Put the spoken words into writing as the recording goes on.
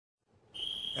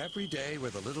Every day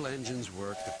where the little engines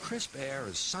work, the crisp air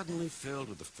is suddenly filled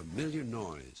with a familiar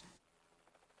noise.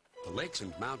 The lakes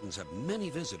and mountains have many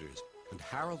visitors, and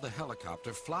Harold the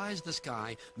helicopter flies the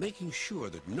sky, making sure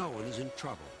that no one is in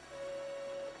trouble.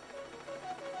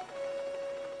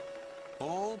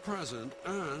 All present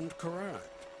and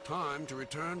correct. Time to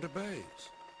return to base.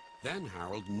 Then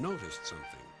Harold noticed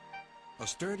something. A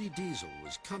sturdy diesel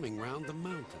was coming round the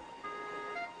mountain.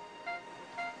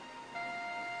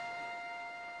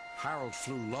 Harold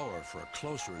flew lower for a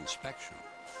closer inspection.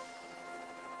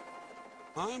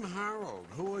 I'm Harold.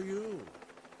 Who are you?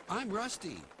 I'm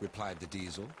Rusty, replied the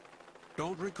diesel.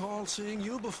 Don't recall seeing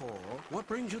you before. What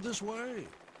brings you this way?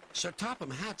 Sir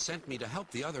Topham Hatt sent me to help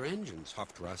the other engines,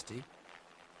 huffed Rusty.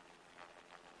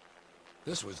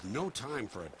 This was no time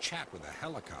for a chat with a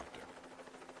helicopter.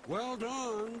 Well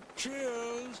done.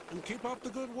 Cheers, and keep up the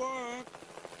good work.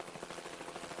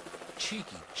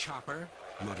 Cheeky chopper,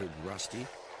 muttered Rusty.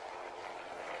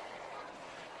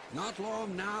 Not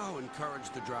long now,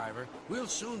 encouraged the driver. We'll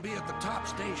soon be at the top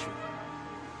station.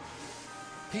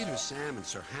 Peter, Sam, and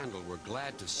Sir Handel were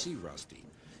glad to see Rusty.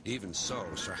 Even so,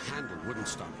 Sir Handel wouldn't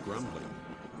stop grumbling.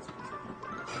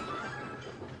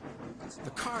 The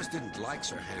cars didn't like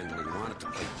Sir Handel and wanted to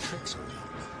play tricks on him.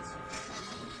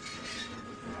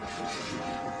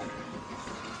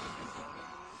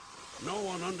 No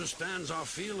one understands our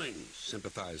feelings,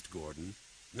 sympathized Gordon.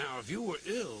 Now, if you were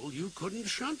ill, you couldn't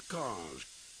shunt cars,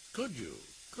 could you?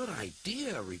 Good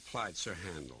idea, replied Sir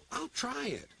Handel. I'll try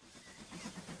it.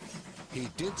 He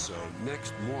did so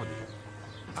next morning.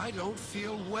 I don't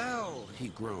feel well, he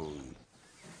groaned.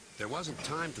 There wasn't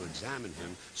time to examine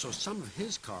him, so some of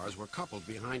his cars were coupled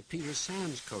behind Peter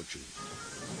Sam's coaches.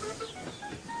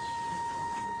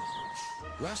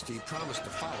 Rusty promised to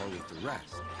follow with the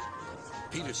rest.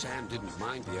 Peter Sam didn't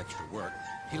mind the extra work.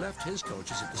 He left his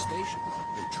coaches at the station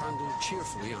and trundled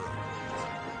cheerfully on.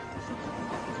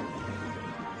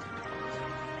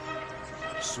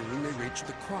 Soon they reached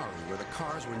the quarry where the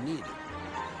cars were needed.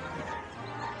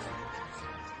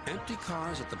 Empty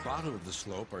cars at the bottom of the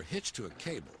slope are hitched to a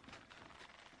cable.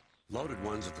 Loaded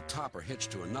ones at the top are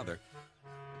hitched to another.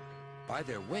 By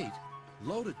their weight,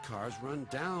 loaded cars run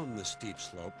down the steep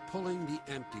slope, pulling the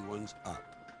empty ones up.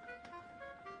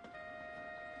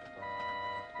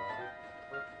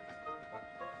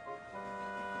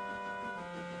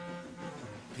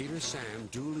 Peter Sam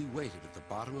duly waited at the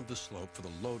bottom of the slope for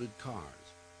the loaded cars.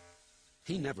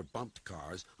 He never bumped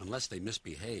cars unless they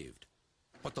misbehaved.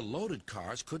 But the loaded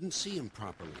cars couldn't see him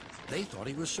properly. They thought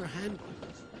he was Sir Handel.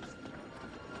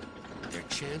 Their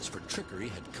chance for trickery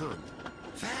had come.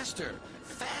 Faster!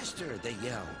 Faster! They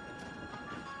yelled.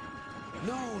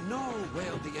 No, no,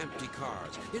 wailed the empty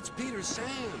cars. It's Peter Sam!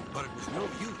 But it was no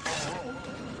use.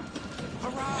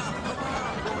 Hurrah!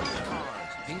 Hurrah! Roared the cars.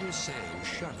 Peter Sam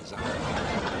shut his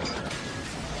eyes.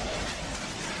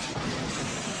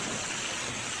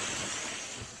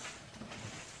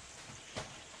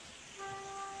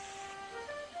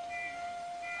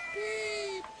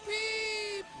 Beep!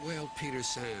 Beep! Wailed Peter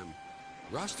Sam.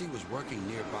 Rusty was working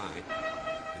nearby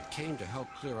and came to help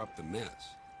clear up the mess.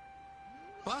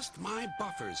 Bust my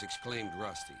buffers, exclaimed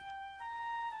Rusty.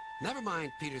 Never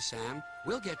mind, Peter Sam.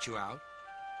 We'll get you out.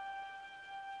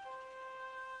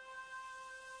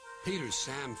 Peter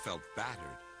Sam felt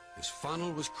battered. His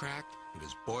funnel was cracked and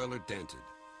his boiler dented.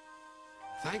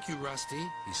 Thank you, Rusty,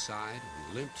 he sighed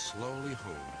and limped slowly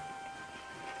home.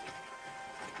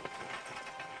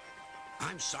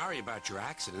 I'm sorry about your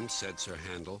accident, said Sir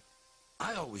Handel.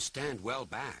 I always stand well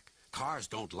back. Cars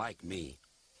don't like me.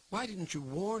 Why didn't you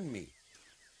warn me?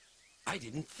 I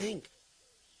didn't think.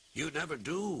 You never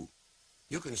do.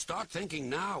 You can start thinking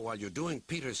now while you're doing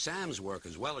Peter Sam's work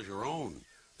as well as your own.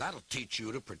 That'll teach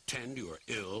you to pretend you are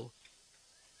ill.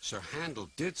 Sir Handel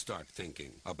did start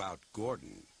thinking about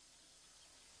Gordon.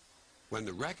 When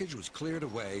the wreckage was cleared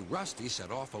away, Rusty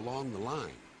set off along the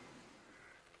line.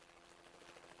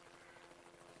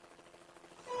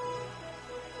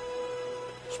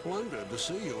 Splendid to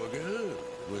see you again,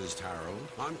 whizzed Harold.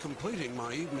 I'm completing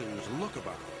my evening's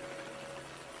lookabout.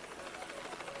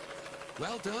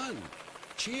 Well done.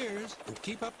 Cheers, and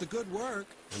keep up the good work.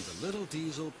 And the little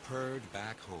diesel purred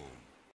back home.